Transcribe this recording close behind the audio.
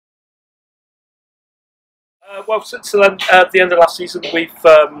Well, since the end of last season, we've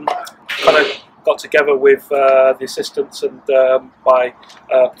kind of got together with the assistants and my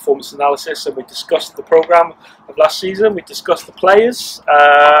performance analysis, and we discussed the programme of last season. We discussed the players,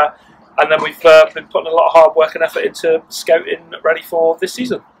 and then we've been putting a lot of hard work and effort into scouting ready for this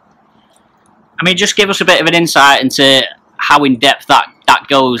season. I mean, just give us a bit of an insight into how in depth that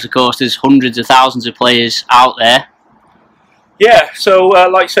goes. Of course, there's hundreds of thousands of players out there. Yeah, so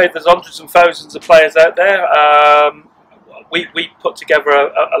like you say, there's hundreds and thousands of players out there. We put together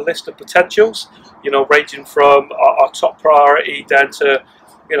a list of potentials, ranging from our top priority down to,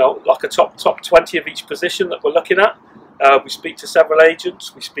 like a top 20 of each position that we're looking at. We speak to several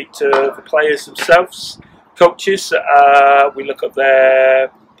agents, we speak to the players themselves, coaches, we look at their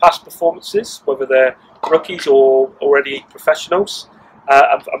past performances, whether they're rookies or already professionals.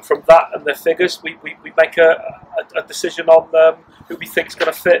 And from that and their figures, we make a decision on who we think is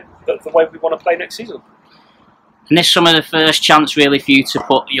going to fit the way we want to play next season. And this summer, the first chance really for you to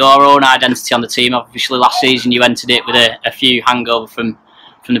put your own identity on the team. Obviously, last season you entered it with a few hangover from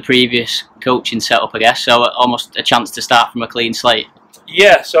the previous coaching setup, I guess. So almost a chance to start from a clean slate.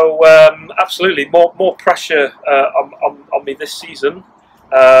 Yeah, so absolutely more pressure on me this season.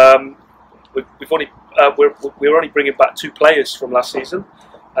 We're only bringing back 2 players from last season.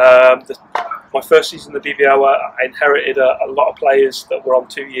 My first season in the BBL, I inherited a lot of players that were on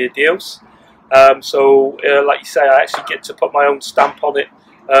 2-year deals. So, like you say, I actually get to put my own stamp on it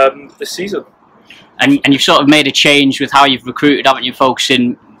this seaon. And you've sort of made a change with how you've recruited, haven't you?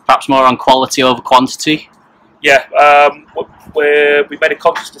 Focusing perhaps more on quality over quantity. Yeah, we made a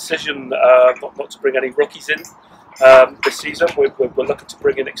conscious decision not to bring any rookies in this season. We're looking to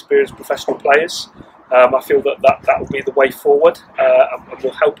bring in experienced professional players. I feel that will be the way forward and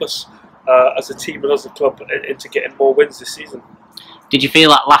will help us as a team and as a club into getting more wins this season. Did you feel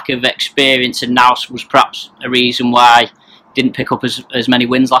that lack of experience and nous was perhaps a reason why you didn't pick up as many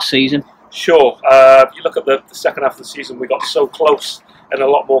wins last season? Sure. You look at the second half of the season, we got so close in a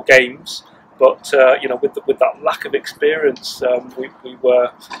lot more games, but with that lack of experience, we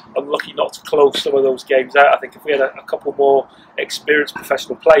were unlucky not to close some of those games out. I think if we had a couple more experienced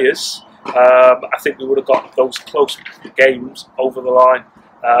professional players, I think we would have got those close games over the line.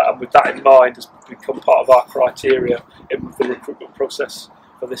 And with that in mind, has become part of our criteria in the recruitment process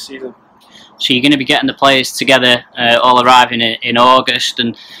for this season. So you're going to be getting the players together, all arriving in August,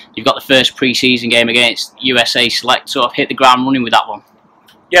 and you've got the first pre-season game against USA Select. Sort of hit the ground running with that one.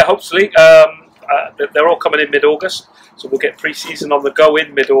 Yeah, hopefully. They're all coming in mid-August, so we'll get pre-season on the go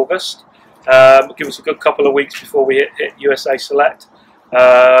in mid-August. Give us a good couple of weeks before we hit USA Select.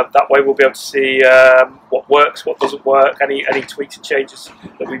 That way we'll be able to see what works, what doesn't work, any tweaks and changes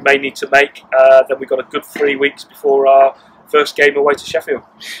that we may need to make. Then we've got a good 3 weeks before our first game away to Sheffield.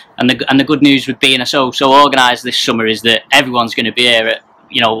 And the good news with being so organised this summer is that everyone's going to be here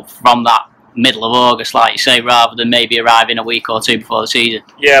from that middle of August, like you say, rather than maybe arriving a week or 2 before the season.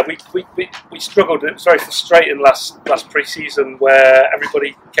 Yeah, we struggled. It was very frustrating last pre-season where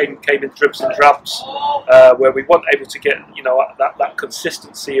everybody came in dribs and drabs, where we weren't able to get that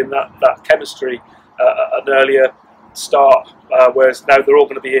consistency and that chemistry at an earlier start. Whereas now they're all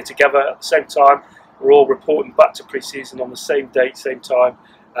going to be here together at the same time. We're all reporting back to pre-season on the same date, same time,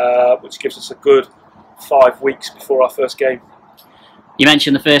 which gives us a good 5 weeks before our first game. You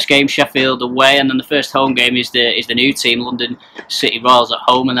mentioned the first game, Sheffield away, and then the first home game is the new team, London City Royals at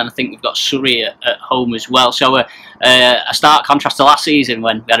home, and then I think we've got Surrey at home as well. So a stark contrast to last season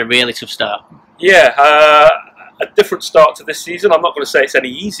when we had a really tough start. Yeah, a different start to this season. I'm not going to say it's any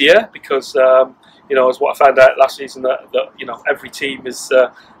easier because as what I found out last season that every team is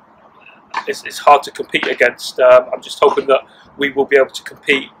hard to compete against. I'm just hoping that we will be able to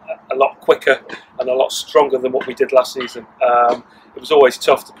compete a lot quicker and a lot stronger than what we did last season. It was always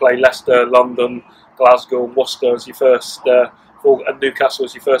tough to play Leicester, London, Glasgow and Worcester as your first, and Newcastle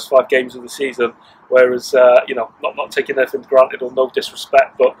as your first 5 games of the season. Whereas, not taking anything for granted or no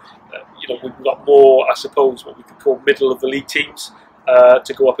disrespect, but we've got more, I suppose, what we could call middle of the league teams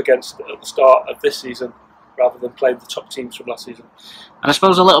to go up against at the start of this season, rather than playing the top teams from last season. And I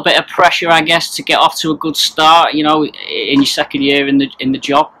suppose a little bit of pressure, I guess, to get off to a good start, in your second year in the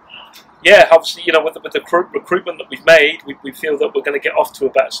job. Yeah, obviously, with the recruitment that we've made, we feel that we're going to get off to a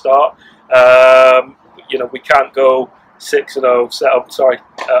better start. We can't go 6-0, 0-7,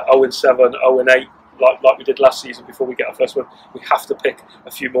 0-8 like we did last season before we get our first win. We have to pick a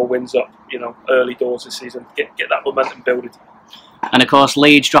few more wins up, early doors this season, get that momentum building. And of course,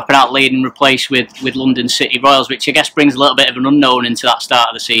 Leeds dropping out lead and replaced with London City Royals, which I guess brings a little bit of an unknown into that start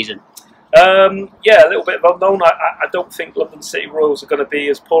of the season. Yeah, a little bit of unknown. I don't think London City Royals are going to be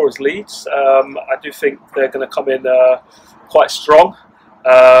as poor as Leeds. I do think they're going to come in quite strong,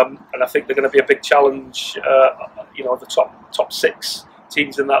 and I think they're going to be a big challenge. The top 6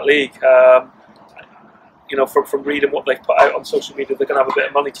 teams in that league. From reading what they've put out on social media, they're going to have a bit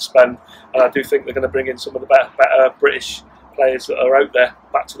of money to spend, and I do think they're going to bring in some of the better British players that are out there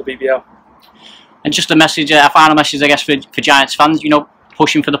back to the BBL. And just a final message, I guess, for Giants fans.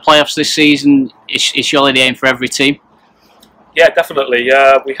 Pushing for the playoffs this season is surely the aim for every team. Yeah, definitely.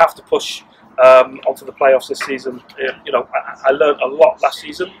 We have to push onto the playoffs this season. I learned a lot last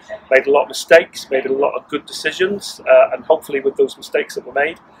season, made a lot of mistakes, made a lot of good decisions, and hopefully with those mistakes that were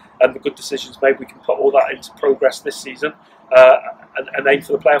made and the good decisions made, we can put all that into progress this season and aim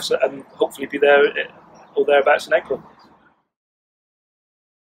for the playoffs and hopefully be there or thereabouts in April.